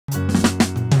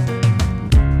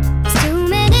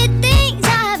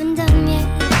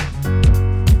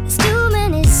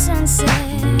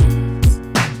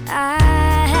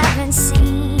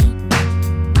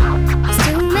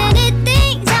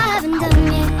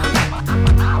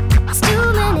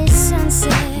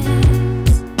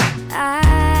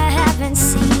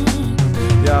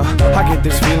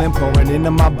pouring into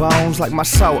my bones like my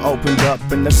soul opened up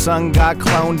and the sun got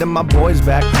cloned and my boys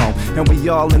back home. And we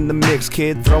all in the mix,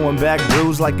 kid, throwing back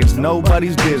brews like it's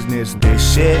nobody's business.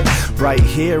 This shit right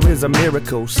here is a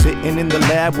miracle. Sitting in the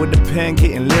lab with a pen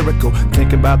getting lyrical.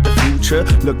 Thinking about the future,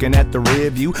 looking at the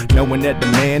rearview, knowing that the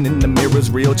man in the mirror's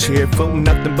real cheerful.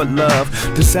 Nothing but love.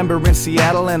 December in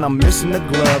Seattle and I'm missing the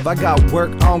glove. I got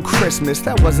work on Christmas,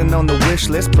 that wasn't on the wish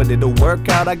list, but it'll work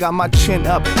out. I got my chin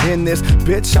up in this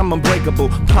bitch, I'm unbreakable.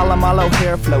 Polomalu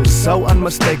hair flow, so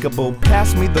unmistakable.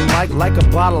 Pass me the mic like a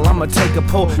bottle, I'ma take a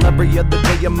pull. Every other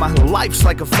day of my life's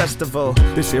like a festival.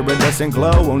 This iridescent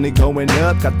glow only going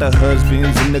up. Got the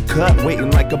husbands in the cut,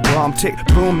 waiting like a bomb tick.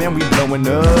 Boom, man, we blowing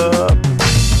up.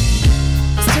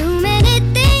 There's too many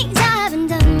things I haven't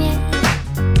done yet.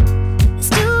 There's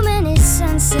too many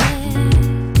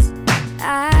sunsets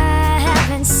I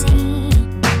haven't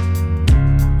seen.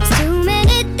 There's too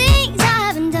many things I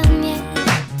haven't done yet.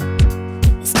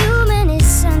 There's too many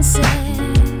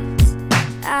sunsets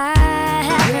I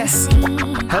haven't seen.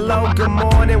 Hello, good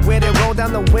morning, where they roll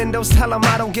down the windows. Tell them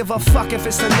I don't give a fuck if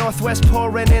it's the northwest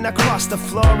pouring in across the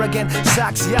floor again.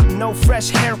 Socks, yup, no fresh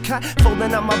haircut,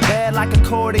 folding up my bed like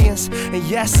accordions. And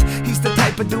yes, he's the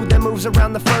type of dude that moves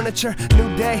around the furniture.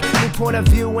 New day, new point of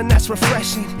view, and that's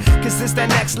refreshing. Cause it's that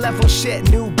next level shit,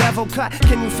 new bevel cut.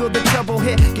 Can you feel the trouble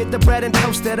hit? Get the bread and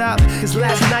toast it up. Cause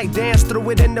last night danced through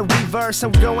it in the reverse.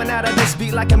 I'm going out of this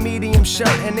beat like a medium shirt.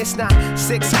 And it's not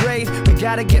 6th grade, we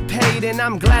gotta get paid. And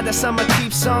I'm glad that summer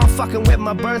keeps on fucking with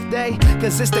my birthday.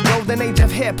 Cause it's the golden age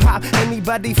of hip-hop.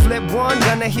 Anybody flip one,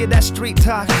 gonna hear that street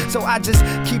talk. So I just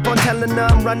keep on telling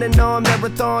them, running on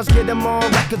marathons, get them on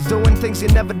records, doing things you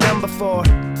never done before.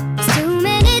 There's too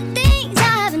many things I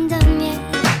haven't done yet.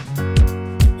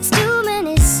 There's too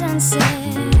many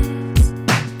sunsets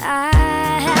I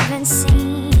haven't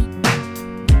seen.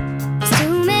 There's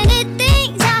too many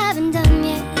things I haven't done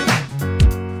yet.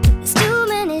 There's too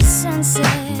many sunsets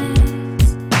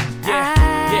I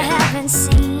haven't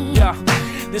seen. Yeah,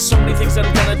 there's so many things that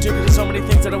I'm gonna do, cause there's so many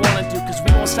things that I wanna do. Cause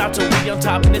we won't stop till we on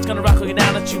top, and it's gonna rock looking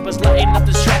down at you. But lighting up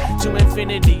this track to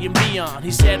infinity and beyond.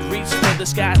 He said reach for the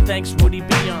sky, thanks Woody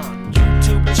Beyond.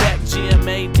 YouTube check,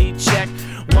 GMAD check,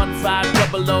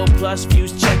 1500 plus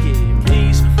views, check it.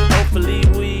 Please, hopefully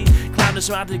we climb this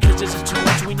mountain, cause this is too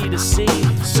much we need to see.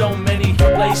 So many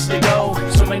places to go,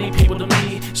 so many people to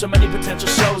meet, so many potential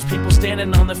shows, people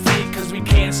standing on their feet. Cause we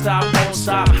can't stop, won't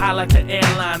stop, high like the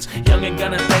airlines. Young and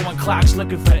gunning, throwing clocks,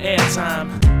 looking for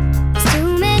airtime. There's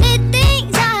too many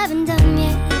things I haven't done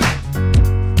yet.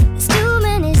 There's too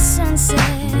many sunsets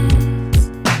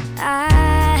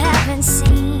I haven't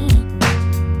seen.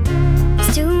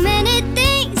 There's too many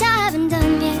things I haven't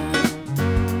done yet.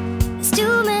 There's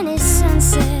too many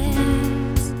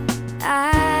sunsets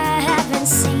I haven't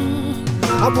seen.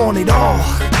 I want it all.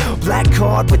 Black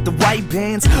card with the white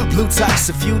bands, blue tux,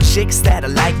 a few chicks that are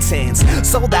like tans.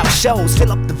 Sold out shows,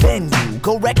 fill up the venue.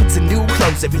 Go records and new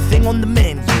clothes, everything on the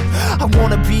menu. I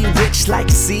wanna be rich like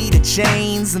Cedar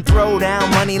Chains and throw down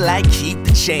money like keep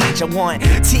the change. I want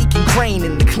teak and crane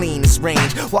in the cleanest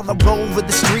range. While I roll with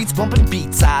the streets, bumping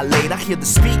beats I laid. I hear the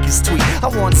speakers tweet. I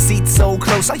want seats so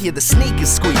close, I hear the sneakers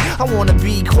squeak. I wanna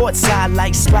be courtside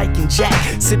like Spike and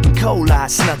Jack, sipping cola, I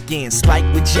snuck in, Spike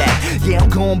with Jack. Yeah, I'm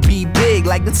gonna be big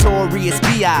like Notorious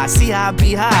B.I. See how I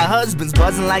be high, husbands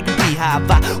buzzing like a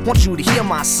beehive. I want you to hear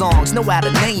my songs, know how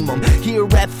to name them. Hear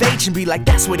rap fake and be like,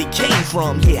 that's where they came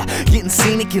from. Yeah, getting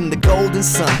scenic in the golden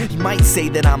sun. You might say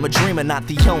that I'm a dreamer, not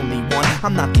the only one.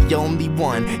 I'm not the only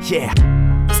one, yeah.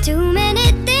 There's too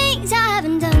many things I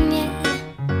haven't done yet.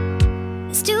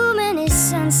 There's too many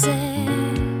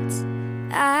sunsets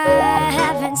I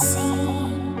haven't seen.